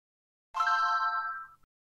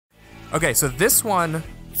Okay, so this one...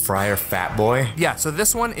 Friar Fat Boy? Yeah, so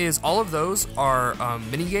this one is, all of those are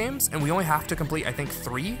mini games, and we only have to complete, I think,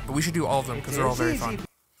 3, but we should do all of them because they're all very fun.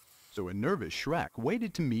 So a nervous Shrek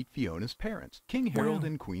waited to meet Fiona's parents, King Harold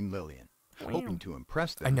and Queen Lillian. Hoping to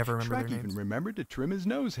impress them, Shrek even remembered to trim his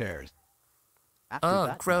nose hairs.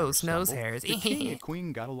 After gross nose hairs. The king and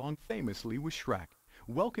queen got along famously with Shrek,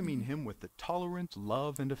 welcoming him with the tolerance,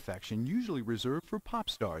 love, and affection usually reserved for pop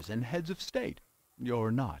stars and heads of state.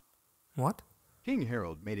 Or not. What? King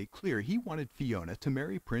Harold made it clear he wanted Fiona to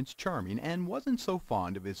marry Prince Charming and wasn't so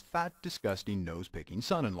fond of his fat, disgusting, nose-picking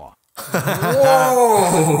son-in-law.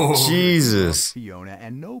 Whoa! Jesus. Fiona,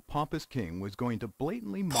 and no pompous king was going to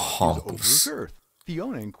blatantly mock his over-girth.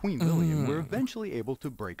 Fiona and Queen Lillian were eventually able to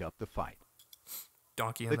break up the fight.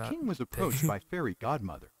 The king was approached by Fairy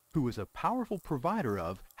Godmother, who was a powerful provider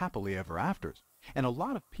of happily ever afters, and a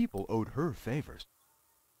lot of people owed her favors.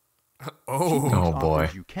 Oh boy.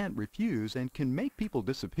 You can't refuse and can make people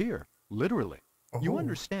disappear, literally. You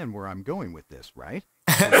understand where I'm going with this, right?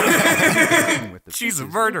 She's a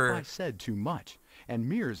murderer. I said too much, and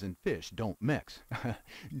mirrors and fish don't mix.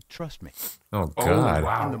 Trust me. Oh God.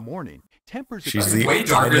 Wow. In the morning, tempers She's the way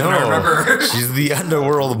darker than I remember. She's the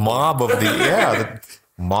underworld mob of the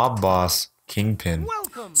mob boss kingpin.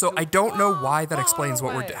 So I don't know why that explains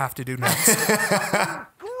what we have to do next.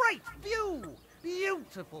 Great view!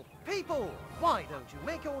 Beautiful people! Why don't you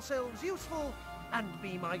make yourselves useful and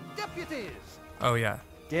be my deputies? Oh yeah.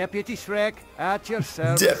 Deputy Shrek, at your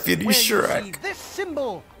service. Deputy Shrek. When you see this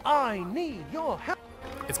symbol, I need your help.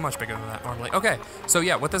 It's much bigger than that normally. Okay, so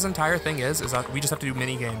yeah, what this entire thing is that we just have to do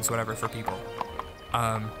mini games, whatever, for people.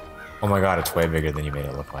 Oh my God, it's way bigger than you made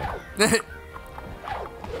it look like.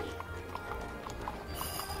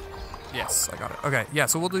 Yes, I got it. Okay, yeah,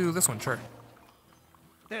 so we'll do this one, sure.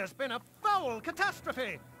 There's been a foul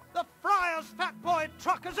catastrophe. The Friar's Fat Boy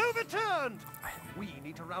truck has overturned. We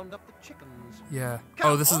need to round up the chickens. Yeah.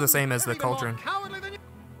 Oh, this is the same as the cauldron.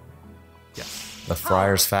 Yeah. The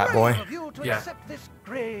Friar's Fat Boy? Yeah. This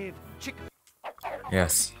grave chicken.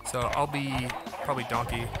 Yes. So I'll be probably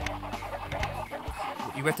donkey.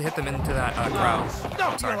 You have to hit them into that crowd.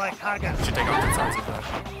 Don't you like haggis? You should take out the sides of that.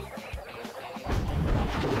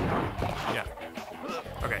 Yeah.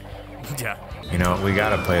 Okay. Yeah. You know, we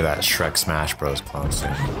gotta play that Shrek Smash Bros. Clone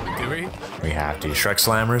soon. Do we? We have to. Shrek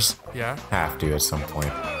Slammers? Yeah. Have to at some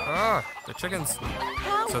point. Ah, the chickens.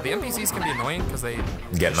 So the NPCs can be annoying because they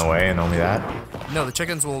Get in the way and only that? No, the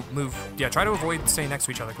chickens will move. Yeah, try to avoid staying next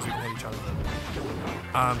to each other because we can hit each other.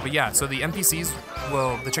 But yeah, so the NPCs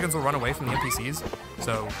the chickens will run away from the NPCs.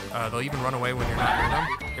 So they'll even run away when you're not near them.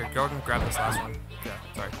 Here, go and grab this last one. Yeah,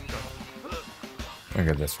 sorry. Go. Look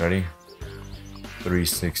at this. Ready?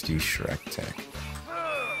 360 Shrek tech.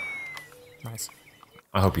 Nice.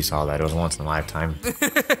 I hope you saw that. It was once in a lifetime.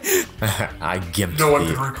 I gimped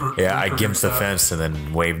I gimped the fence and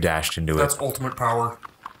then wave dashed into That's it. ultimate power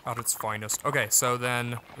at its finest. Okay, so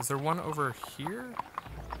then is there one over here?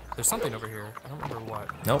 There's something over here. I don't remember what.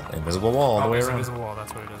 Nope, invisible wall all the way there's an around. invisible wall.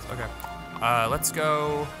 That's what it is. Okay. Let's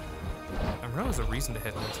go. I remember there's a reason to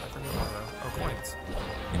hit this. I forget what though. Oh, coins.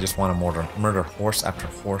 You just want to murder horse after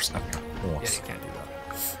horse after Yeah, horse. you can't do that.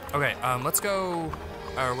 Okay, let's go.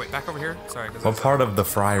 Wait, back over here. Sorry. What part of the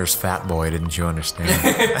Friar's Fat Boy didn't you understand?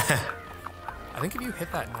 I think if you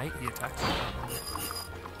hit that knight, he attacks you.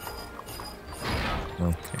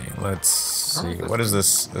 Okay, let's see. What is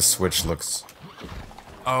this? This switch looks.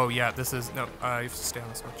 Oh yeah, this is no. You have to stay on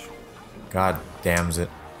the switch. God damns it.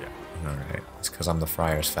 Yeah. Alright. It's because I'm the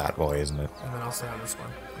Friar's Fat Boy, isn't it? And then I'll stay on this one.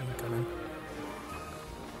 You can come in.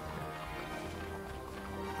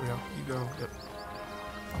 Here we go. You go.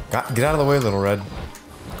 Yep. Get out of the way, Little Red.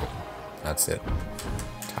 That's it.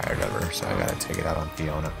 Tired of her, so I gotta take it out on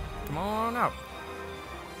Fiona. Come on out.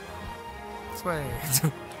 This way.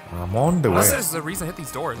 I'm on the way. Unless there's a reason to hit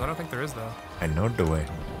these doors. I don't think there is, though. I know the way.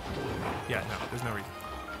 Yeah, no, there's no reason.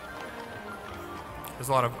 There's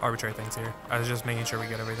a lot of arbitrary things here. I was just making sure we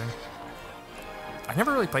get everything. I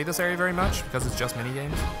never really played this area very much because it's just mini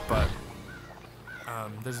games, but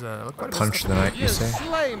there's a Punch the knight, you say?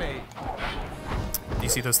 Slay me. Do you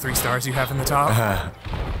see those 3 stars you have in the top?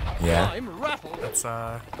 Yeah. I'm rattled. That's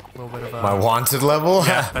a little bit of a... My wanted level?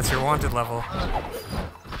 Yeah, that's your wanted level.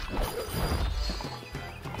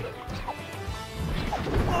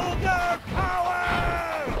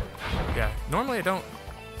 Yeah, normally I don't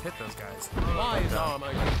hit those guys. Wise arm,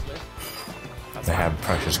 I guess. They have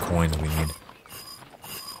precious coins we need.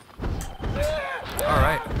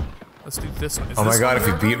 Alright, let's do this one. Oh my god, if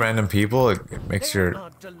you beat random people, it makes There your...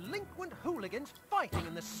 are delinquent hooligans fighting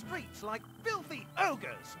in the streets like filthy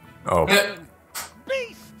ogres. Oh.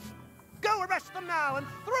 Beasts! Go Go arrest them now and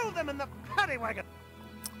throw them in the paddy wagon.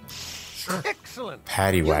 Sure. Excellent.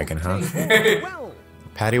 Paddy wagon, huh? Well.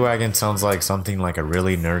 Paddy wagon sounds like something like a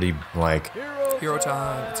really nerdy, like... Hero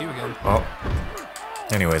time. It's you again. Oh.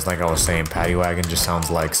 Anyways, like I was saying, paddy wagon just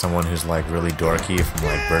sounds like someone who's like really dorky from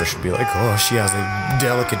like British would be like, oh, she has a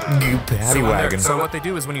delicate new paddy wagon. So what they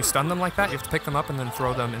do is when you stun them like that, you have to pick them up and then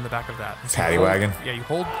throw them in the back of that. So Paddy wagon? Yeah, you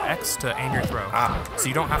hold X to aim your throw. So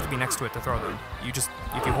you don't have to be next to it to throw them. You just,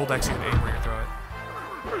 if you hold X, you can aim where you throw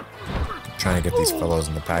it. Trying to get these fellows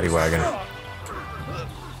in the paddy wagon.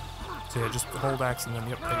 So yeah, just hold X and then,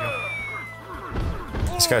 yep, there you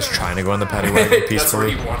go. This guy's trying to go in the paddy wagon peacefully. That's where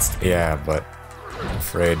he wants to be. Yeah, but I'm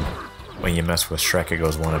afraid when you mess with Shrek, it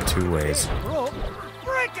goes one of two ways.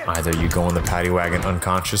 Either you go in the paddy wagon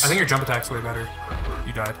unconscious. I think your jump attack's way better.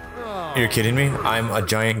 You died. You're kidding me? I'm a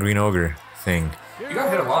giant green ogre thing. You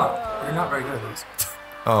got hit a lot. You're not very good at this.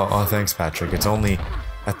 Oh, thanks, Patrick. It's only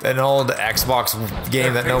an old Xbox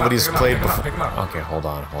game that nobody's played before. Okay, hold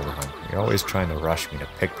on. You're always trying to rush me to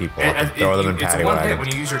pick people up and throw them in paddy wagon. It's one hit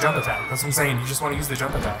when you use your jump attack. That's what I'm saying. You just want to use the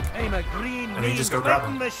jump attack. I'm a green and then you just go grab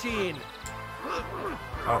them. machine.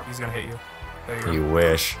 Oh, he's gonna hit you. There you go. You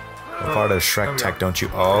wish. What part of Shrek tech don't you?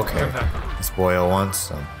 Oh, okay. Spoil once.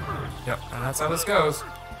 So. Yep, and that's how this goes.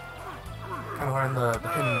 Kind of learn the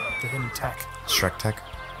hidden tech. Shrek tech?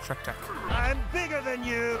 Shrek tech. I'm bigger than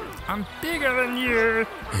you. I'm bigger than you.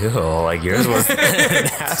 Ew, like yours was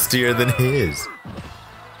nastier than his.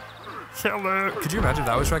 Hello. Could you imagine if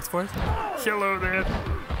that was Shrek's voice? Hello there.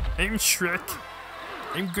 I'm Shrek.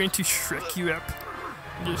 I'm going to Shrek you up.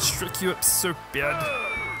 I'm going to Shrek you up so bad.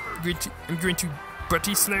 I'm going to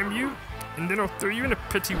butty slam you, and then I'll throw you in a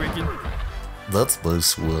petty wagon. Let's blue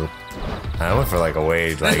swoop. I went for like a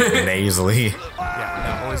way like nasally.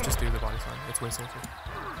 Yeah, no, always just do the body slam. It's way safer.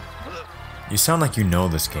 You sound like you know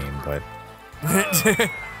this game, but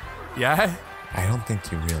yeah. I don't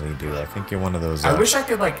think you really do. I think you're one of those. I wish I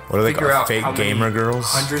could like what are they figure called? out Fake gamer girls.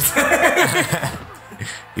 Hundreds.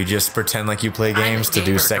 You just pretend like you play games to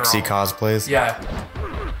do sexy cosplays. Yeah.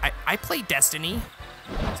 I play Destiny.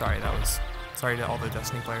 Sorry, sorry to all the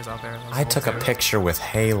Destiny players out there. I took a picture with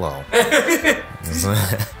Halo. I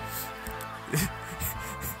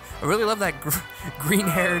really love that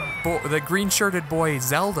green-haired boy, the green-shirted boy,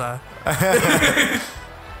 Zelda.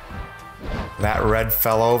 That red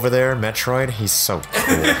fellow over there, Metroid, he's so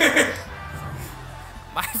cool.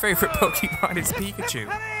 My favorite Pokemon is Pikachu.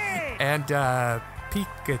 And,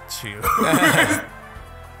 Pikachu.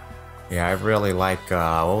 Yeah, I really like,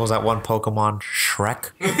 what was that one Pokemon?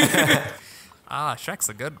 Shrek? Shrek's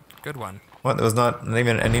a good one. What, there was not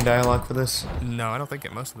even any dialogue for this? No, I don't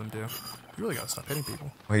think most of them do. You really gotta stop hitting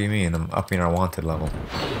people. What do you mean? I'm upping our wanted level.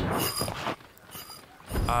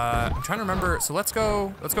 I'm trying to remember. So let's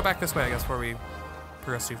go back this way, I guess, before we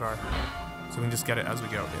progress too far. So we can just get it as we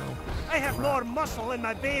go, you know. I have more muscle in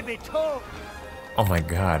my baby toe. Oh my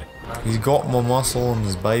god. He's got more muscle in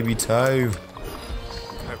his baby toe.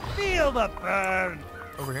 Feel the burn.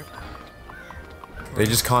 Over here. They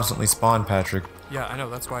just constantly spawn, Patrick. Yeah, I know.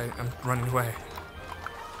 That's why I'm running away.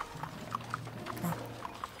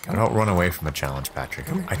 I don't run away from a challenge, Patrick.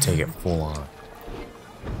 I take it full on.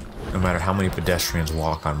 No matter how many pedestrians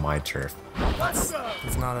walk on my turf.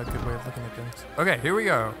 It's not a good way of looking at things. Okay, here we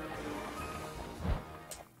go.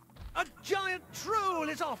 A giant troll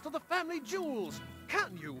is after the family jewels.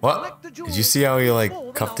 Can you What? collect the jewels? Did you see how he like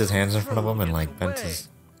cuffed his hands in front of him and like bent his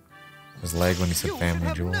leg when he said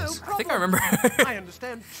family jewels? I think I remember. I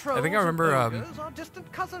understand. Trolls I think I remember. are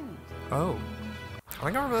distant cousins. Oh, I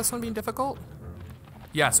think I remember this one being difficult.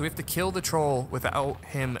 Yeah, so we have to kill the troll without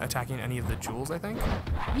him attacking any of the jewels, I think.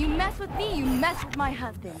 You mess with me, you mess with my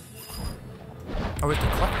husband. Oh, we have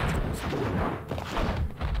to collect the jewels.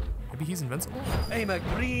 Maybe he's invincible? I'm a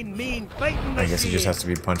green, mean, fighting machine. I guess he just has to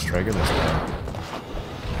be punched regular style.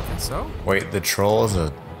 I think so. Wait, the troll is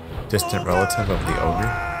a distant relative of the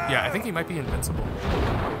ogre? Yeah, I think he might be invincible.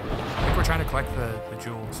 I think we're trying to collect the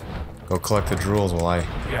jewels. Go collect the jewels while I...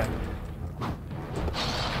 Yeah.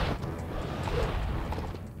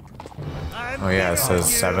 Oh yeah, it says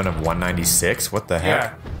 7 of 196? What the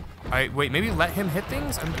heck? Yeah. Wait, maybe let him hit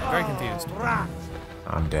things? I'm very confused.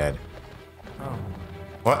 I'm dead. Oh.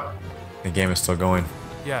 What? The game is still going.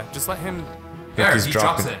 Yeah, just let him... Yeah, he's he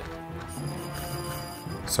dropping. drops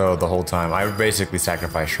it. So the whole time, I would basically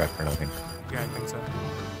sacrifice Shrek for nothing. Yeah, I think so.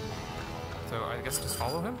 So I guess just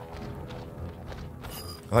follow him?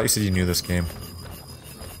 I thought you said you knew this game.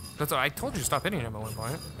 That's what I told you to stop hitting him at one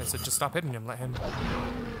point. I said just stop hitting him, let him...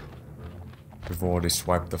 You've already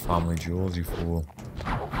swiped the family jewels, you fool.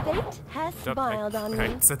 Fate has smiled on me.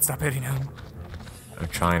 I said stop hitting him. I'm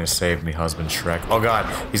trying to save me, husband Shrek. Oh god,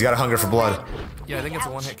 he's got a hunger for blood. Yeah, I think it's a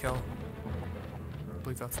one-hit kill. I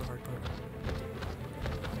believe that's the hard part.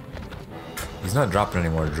 He's not dropping any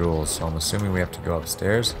more jewels, so I'm assuming we have to go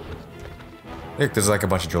upstairs. Look, there's like a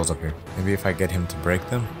bunch of jewels up here. Maybe if I get him to break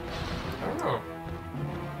them? I don't know.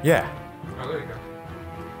 Yeah. Oh, there you go.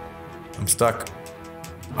 I'm stuck.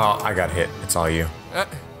 Oh, I got hit. It's all you.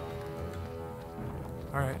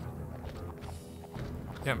 Alright.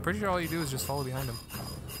 Yeah, I'm pretty sure all you do is just follow behind him.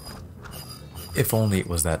 If only it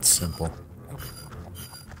was that simple.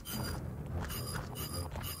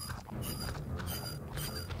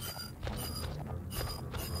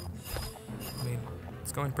 I mean,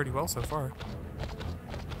 it's going pretty well so far.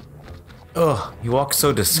 Ugh, you walk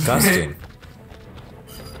so disgusting.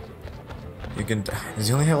 You can. Does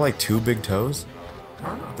he only have like 2 big toes? I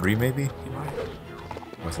don't know. 3 maybe? He might.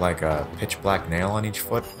 With like a pitch black nail on each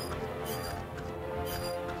foot?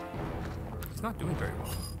 He's not doing very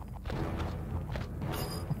well.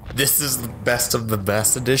 This is the best of the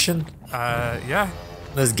best edition? Yeah.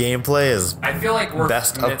 This gameplay is I feel like we're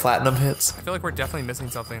best of platinum hits? I feel like we're definitely missing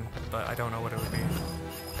something, but I don't know what it would be.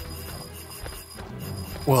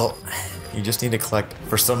 Well, you just need to collect,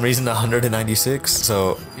 for some reason, 196,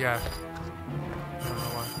 so... Yeah. I don't know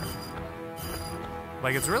why.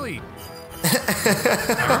 Like, it's really...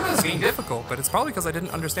 I remember this being difficult, but it's probably because I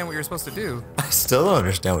didn't understand what you're supposed to do. I still don't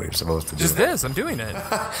understand what you're supposed to do. Just this, I'm doing it.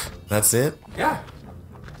 That's it? Yeah.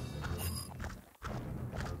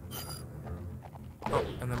 Oh,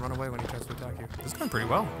 and then run away when he tries to attack you. This is going pretty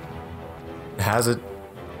well. Has it?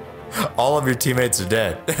 All of your teammates are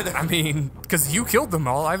dead. I mean, because you killed them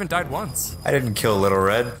all. I haven't died once. I didn't kill Little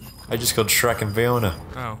Red. I just killed Shrek and Fiona.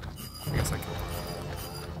 Oh. I guess I killed them.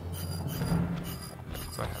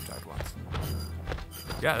 So I have died once.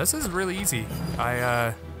 Yeah, this is really easy.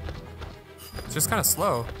 It's just kind of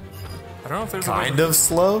slow. I don't know if there's a way Kind of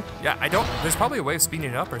slow? Yeah, I don't... There's probably a way of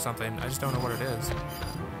speeding it up or something. I just don't know what it is.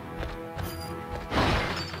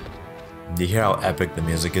 Do you hear how epic the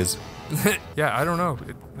music is? Yeah, I don't know.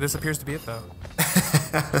 This appears to be it, though.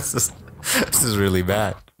 this is really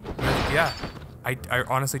bad. Yeah. I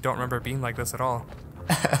honestly don't remember it being like this at all.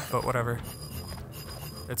 But whatever.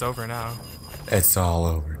 It's over now. It's all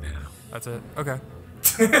over now. That's it. Okay.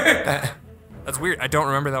 That's weird. I don't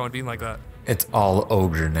remember that one being like that. It's all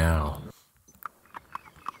ogre now.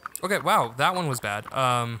 Okay, wow. That one was bad.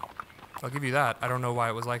 I'll give you that. I don't know why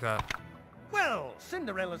it was like that. Well,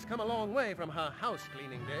 Cinderella's come a long way from her house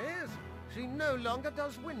cleaning days. She no longer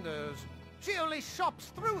does windows. She only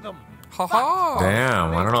shops through them. Ha ha!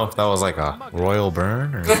 Damn, I don't know if that was like a royal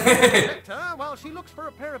burn or... Protect her while she looks for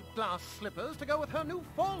a pair of glass slippers to go with her new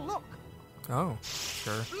fall look. Oh,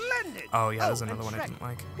 sure. Splendid! Oh, yeah, there's another and one I Shrek, didn't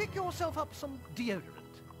like. Pick yourself up some deodorant.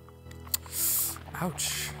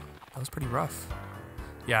 Ouch. That was pretty rough.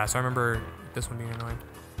 Yeah, so I remember this one being annoying.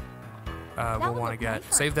 We'll want to get...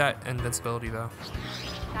 Save that invincibility, though.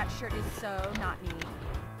 That shirt is so not me.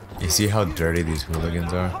 You see how dirty these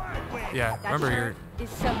hooligans are? Yeah, That remember shirt is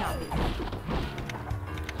so not me.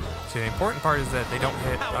 See, the important part is that they don't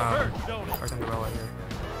hit our Cinderella here.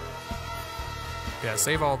 Yeah,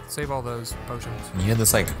 save all those potions. You hear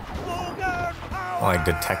this like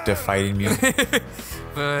detective fighting music?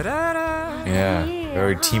 Yeah,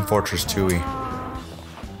 very Team Fortress 2-y.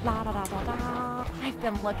 I've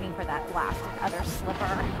been looking for that blasted other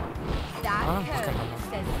slipper. That coat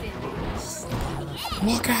says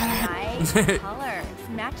Cindy. Look at Nice colors.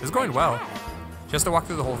 Matches It's going my well. dress. Just to walk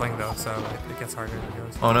through the whole thing, though, so it gets harder as it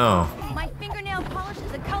goes. Oh no. My fingernail polish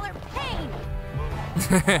is the color pain.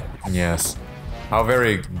 Yes. How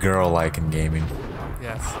very girl-like in gaming.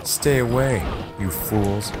 Yes. Stay away, you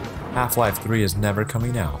fools. Half-Life 3 is never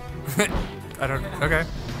coming out. I don't... Okay.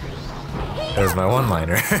 There's my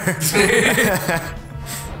one-liner.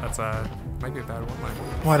 That's, might be a bad one-liner.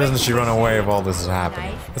 Why doesn't she run away if all this is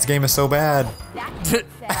happening? This game is so bad. That's it.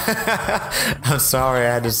 I'm sorry,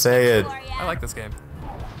 I had to say it. I like this game.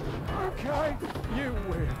 Okay, you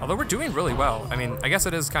win. Although we're doing really well. I mean, I guess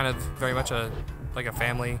it is kind of very much a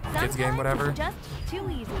family kids game, whatever. It's just too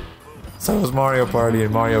easy. So is Mario Party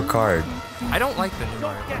and Mario Kart. I don't like the new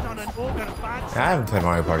Mario. Get on an organ bad. I haven't played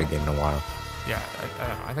Mario Party game in a while. Yeah, I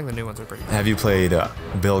don't know. I think the new ones are pretty good. Have you played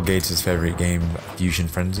Bill Gates' favorite game, Fusion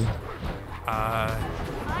Frenzy? I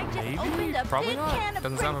just Maybe? opened a Probably big not. can of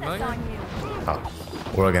Doesn't sound princess familiar. on you.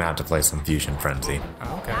 Oh, we're gonna have to play some Fusion Frenzy.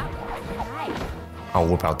 Oh, okay. Nice. I'll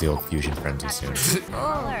whip out the old Fusion Frenzy That soon. shirt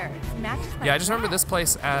colors matches my Yeah, I just remember dress. this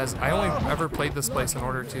place as I only ever played this place in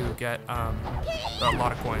order to get a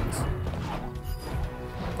lot of coins.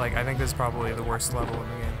 Like, I think this is probably the worst level in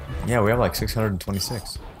the game. Yeah, we have like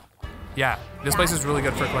 626. Yeah, this place is really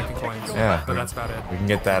good for collecting coins. Yeah. But that's about it. We can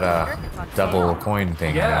get that double coin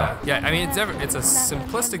thing. Yeah. Yeah, I mean, it's a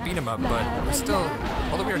simplistic beat 'em up, but still,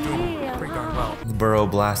 although we are doing pretty darn well. The Burrow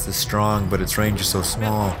Blast is strong, but its range is so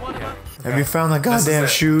small. Yeah. Have you found the goddamn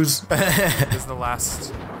shoes? This is the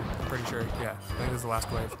last, I'm pretty sure. Yeah, I think this is the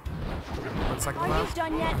last wave. Looks like the Are you last.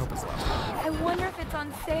 done yet? I hope it's the last. I wonder if it's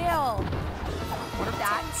on sale.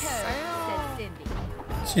 That code says Cindy.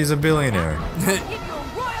 She's a billionaire. Give you a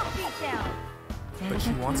royal beatdown. But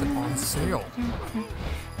she wants it on sale.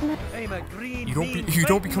 I'm a green You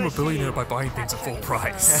don't become a billionaire by buying things at full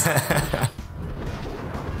price.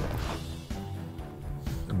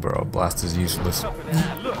 The Burrow Blast is useless.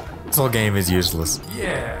 This whole game is useless.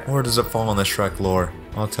 Yeah. Where does it fall on the Shrek lore?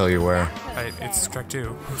 I'll tell you where. It's Shrek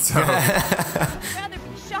 2. So Rather be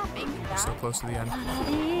shopping. we're so close to the end.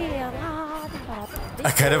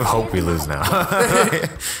 I kind of hope we lose now.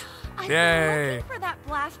 Yay. Looking for that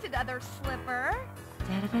blasted other slipper.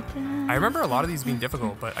 I remember a lot of these being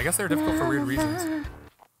difficult, but I guess they're difficult for weird reasons.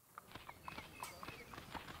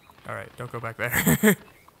 Alright, don't go back there.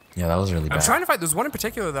 Yeah, that was really bad. I'm trying to find, there's one in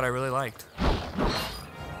particular that I really liked.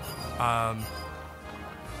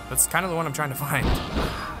 That's kind of the one I'm trying to find.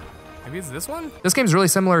 Maybe it's this one? This game's really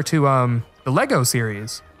similar to the Lego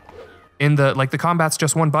series. In the, like, the combat's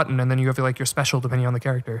just one button, and then you feel like you're special depending on the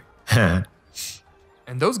character. And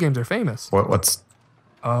those games are famous. What's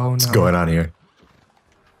What's going on here?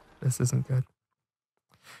 This isn't good.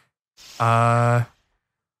 No,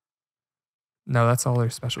 that's all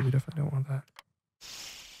their specialty diff. I don't want that.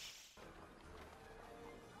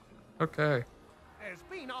 Okay. There's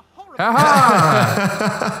been a horrible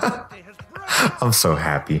Haha! day has broken. I'm so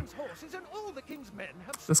happy. Horses and all the king's men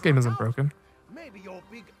have This game isn't broken. Maybe your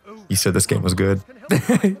big oak You said this game was good. can help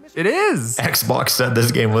fight them. It is! Xbox said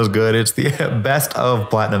this game was good. It's the best of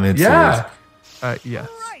Platinum Hit Yeah! series. Yes.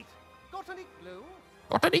 Right. Got any glue?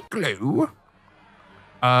 Got any glue?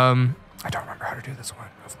 I don't remember how to do this one.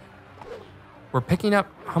 We're picking up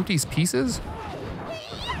Humpty's pieces?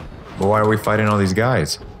 But why are we fighting all these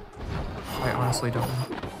guys? I honestly don't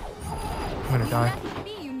know. I'm gonna die. Messed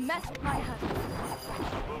me, you messed my husband.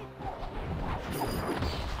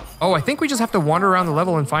 Oh, I think we just have to wander around the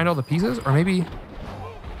level and find all the pieces? Or maybe...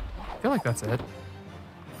 I feel like that's it.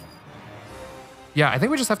 Yeah, I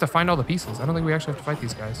think we just have to find all the pieces. I don't think we actually have to fight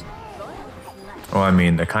these guys. Well, I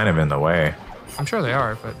mean, they're kind of in the way. I'm sure they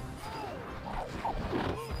are, but...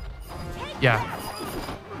 Yeah.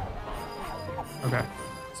 Okay.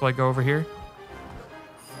 So, like, go over here?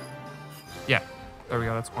 Yeah. There we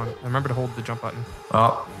go, that's one. And remember to hold the jump button.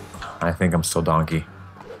 Oh, I think I'm still Donkey.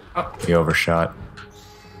 Oh. He overshot.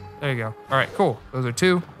 There you go. All right, cool. Those are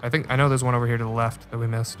two. I know there's one over here to the left that we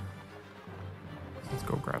missed. Let's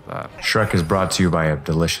go grab that. Shrek is brought to you by a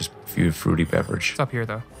delicious fruity beverage. It's up here,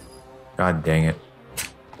 though. God dang it.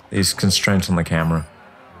 These constraints on the camera.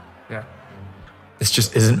 Yeah. This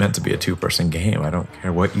just isn't meant to be a two-person game. I don't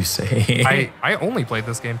care what you say. I only played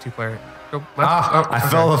this game two-player. Go left. I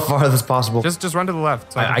fell the farthest possible. Just run to the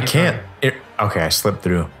left. So I keep can't. running. Okay, I slipped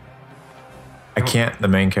through. I can't. The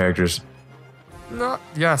main characters. No.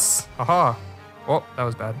 Yes. Aha. Oh, that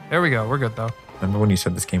was bad. There we go. We're good, though. Remember when you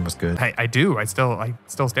said this game was good? I do. I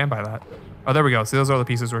still stand by that. Oh, there we go. See, those are the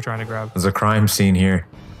pieces we're trying to grab. There's a crime scene here.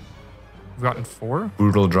 We've gotten 4.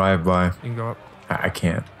 Brutal drive-by. You can go up. I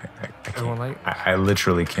can't. I Everyone can't. light. I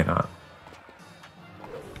literally cannot.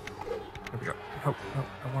 There we go. Oh,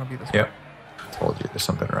 I want to be this Yep. way. Told you. There's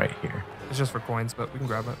something right here. It's just for coins, but we can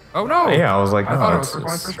grab it. Oh, no. Yeah, I was like, I no, thought it it's, was for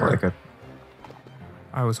coins for it's sure. like a...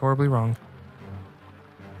 I was horribly wrong.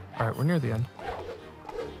 All right, we're near the end.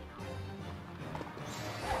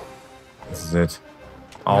 This is it.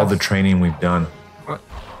 All the training we've done. What?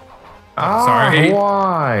 Ah, sorry.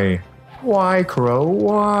 Why? Why, Crow?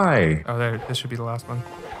 Why? Oh, there. This should be the last one.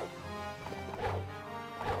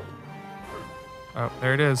 Oh,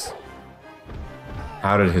 there it is.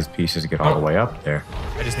 How did his pieces get all the way up there?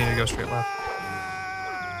 I just need to go straight left.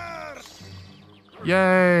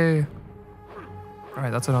 Yay! All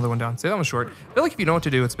right, that's another one down. See, that was short. I feel like if you know what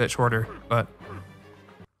to do, it's a bit shorter, but...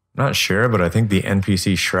 Not sure, but I think the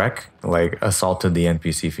NPC Shrek like assaulted the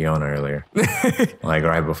NPC Fiona earlier. Like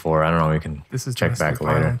right before. I don't know. We can This is check back domestic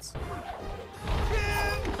later. violence.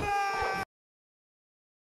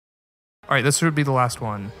 All right, this should be the last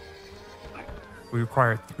one. We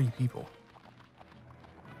require 3 people.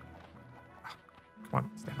 Come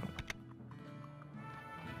on, stand on it.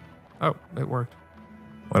 Oh, it worked.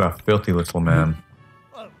 What a filthy little man.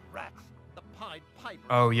 Oh, rats. The Pied Piper.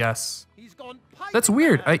 Oh, yes. He's gone piping That's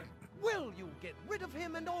weird. mad. Will you get rid of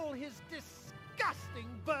him and all his disgusting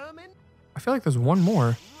vermin? I feel like there's one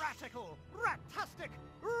more. Ratical, ratastic,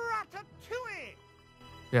 ratatouille!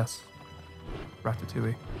 Yes.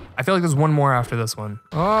 Ratatouille. I feel like there's one more after this one.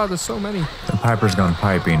 Oh, there's so many. The Piper's gone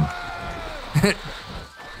piping. Do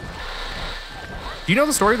you know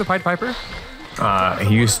the story of the Pied Piper?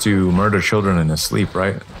 He used to murder children in his sleep,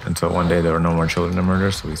 right? Until one day there were no more children to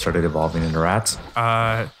murder, so he started evolving into rats.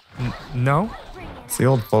 No. It's the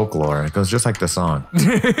old folklore. It goes just like the song.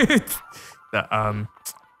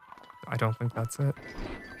 I don't think that's it.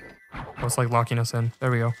 Oh, it's like locking us in.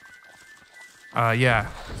 There we go. Yeah.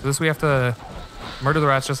 So this we have to murder the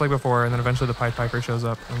rats just like before, and then eventually the Pied Piper shows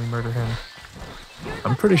up and we murder him.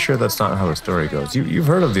 I'm pretty sure that's not how the story goes. You've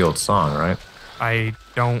heard of the old song, right? I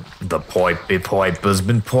don't. The pipey piper's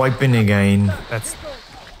been piping again. That's.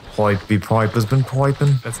 Pipey piper's been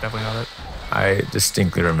piping. That's definitely not it. I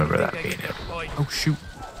distinctly remember that being it. Oh shoot.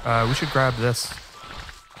 We should grab this.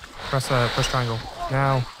 Press triangle.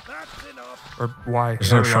 Now. Or Y.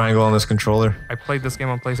 There's no triangle on this controller. I played this game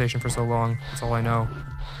on PlayStation for so long. That's all I know.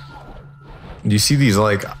 Do you see these,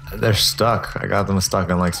 like, they're stuck. I got them stuck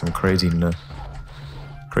on, like, some crazy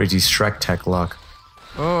Shrek tech luck.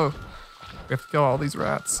 Oh. We have to kill all these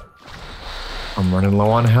rats. I'm running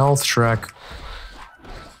low on health, Shrek.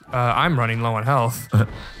 I'm running low on health.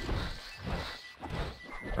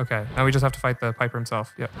 Okay, now we just have to fight the Piper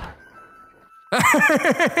himself. Yep.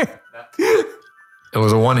 It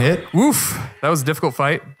was a one hit? Woof. That was a difficult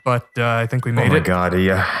fight, but I think we made it. Oh my god, he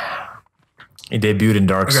debuted in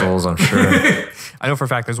Dark Souls, I'm sure. I know for a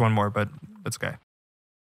fact there's one more, but that's okay.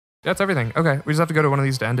 That's everything. Okay, we just have to go to one of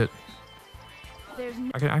these to end it.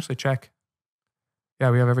 I can actually check. Yeah,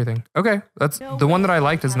 we have everything. Okay, that's the one that I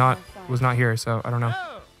liked was not here, so I don't know.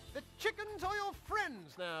 Oh, the chickens are your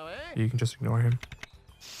friends now, eh? You can just ignore him.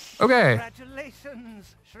 Okay.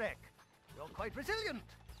 Congratulations, Shrek. You're quite resilient.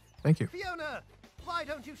 Thank you. Fiona, why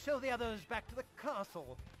don't you show the others back to the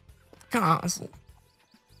castle? Castle.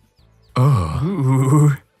 Oh.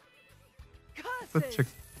 Ooh. Such a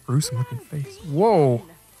gruesome looking face. Whoa.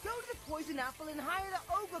 Go to the poison apple and hire the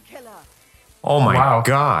ogre killer. Oh my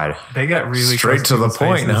god. They get really straight to the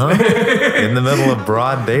point, faces. huh? In the middle of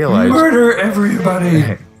broad daylight. Murder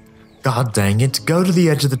everybody. God dang it. Go to the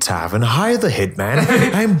edge of the tavern, hire the hitman,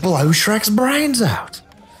 and blow Shrek's brains out.